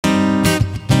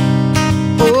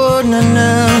Oh, na na,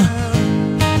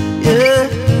 yeah.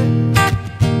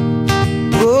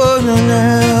 Oh, na na,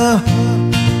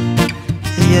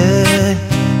 yeah.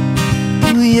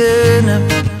 Oh, yeah, na.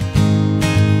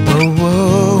 Oh,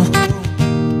 oh,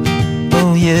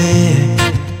 oh, yeah.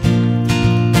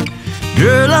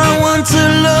 Girl, I want to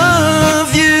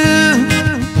love you,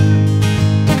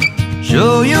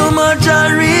 show you much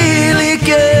I really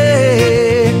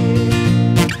care.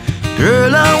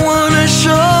 Girl, I wanna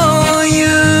show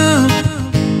you,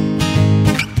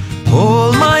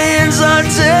 hold my hands, I'll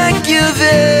take you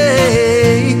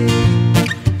there.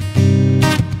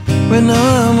 When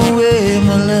I'm away,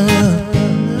 my love,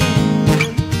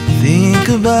 think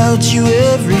about you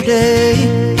every day,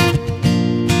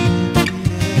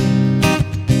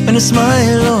 and a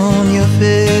smile on your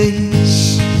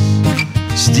face,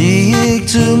 stick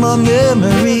to my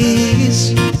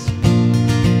memories.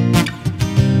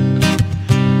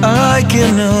 I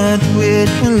cannot wait,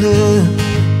 my love,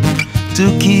 to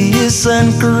kiss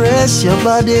and caress your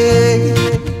body.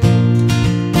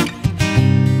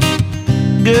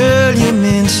 Girl, you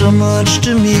mean so much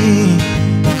to me,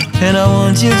 and I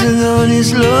want you to know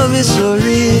this love is so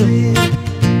real.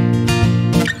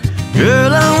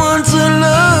 Girl, I want to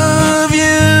love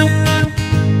you,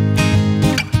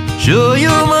 show you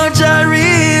much I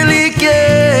really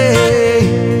care.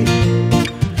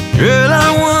 Girl, I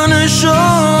wanna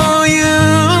show you,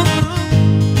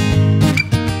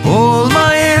 hold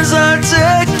my hands, I'll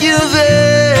take you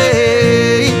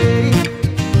there.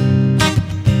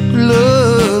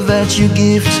 Love that you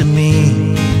give to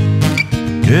me,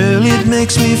 girl, it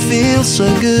makes me feel so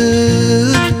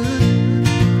good.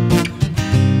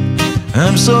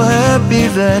 I'm so happy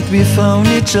that we found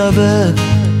each other.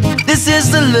 This is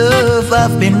the love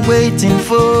I've been waiting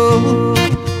for,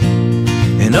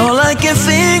 and all I can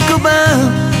think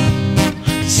about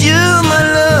is you, my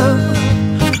love.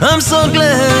 I'm so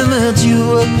glad that you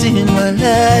walked in my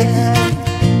life,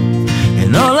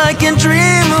 and all I can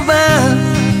dream about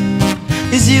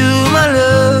is you, my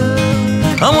love.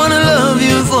 I wanna love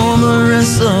you for the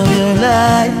rest of your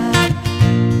life.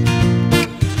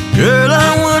 Girl,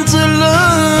 I want to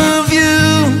love you,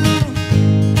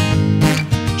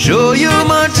 show you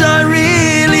much I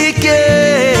really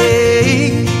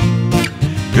care.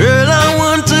 Girl, I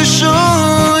want to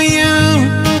show you,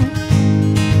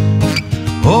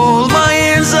 hold my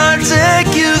hands, I'll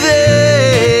take you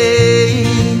there.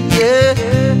 Yeah,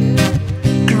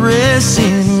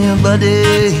 caressing your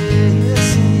body,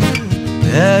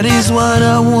 that is what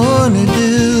I wanna do.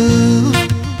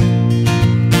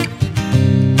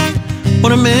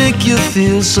 Wanna make you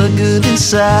feel so good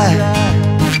inside,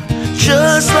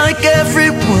 just like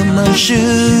every woman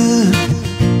should.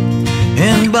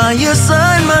 And by your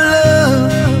side, my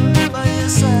love,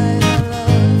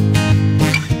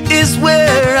 is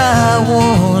where I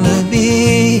wanna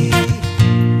be,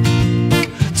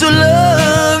 to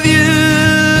love you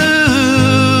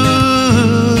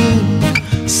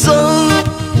so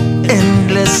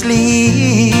endlessly.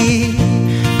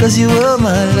 'Cause you are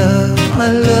my love,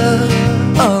 my love,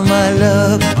 oh my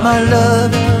love, my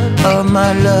love, oh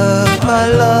my love, my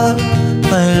love,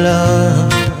 my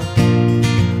love.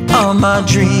 Oh my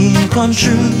dream come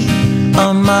true,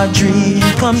 oh my dream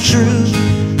come true,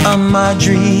 oh my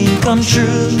dream come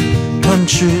true, come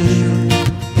true.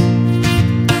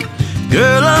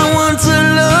 Girl, I want to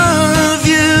love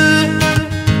you,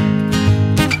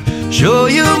 show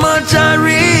you much I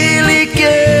really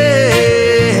care.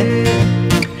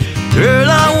 Girl,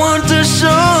 I want to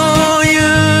show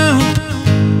you,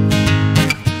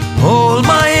 hold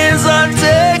my hands, I'll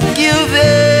take you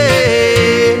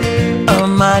there. Oh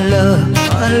my love,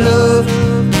 my love,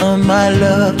 oh my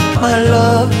love, my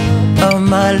love, oh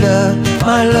my love,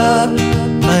 my love,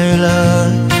 my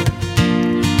love.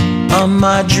 Oh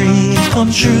my dream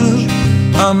come true,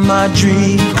 oh my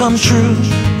dream come true,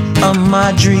 oh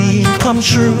my dream come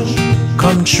true,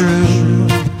 come true.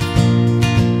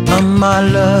 Oh my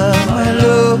love, my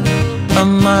love, oh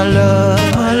my love,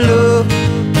 my love,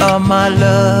 oh my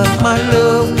love, my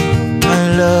love, my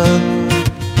love.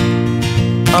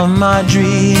 Oh my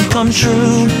dream come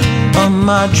true, oh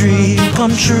my dream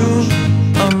come true,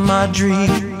 oh my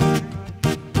dream.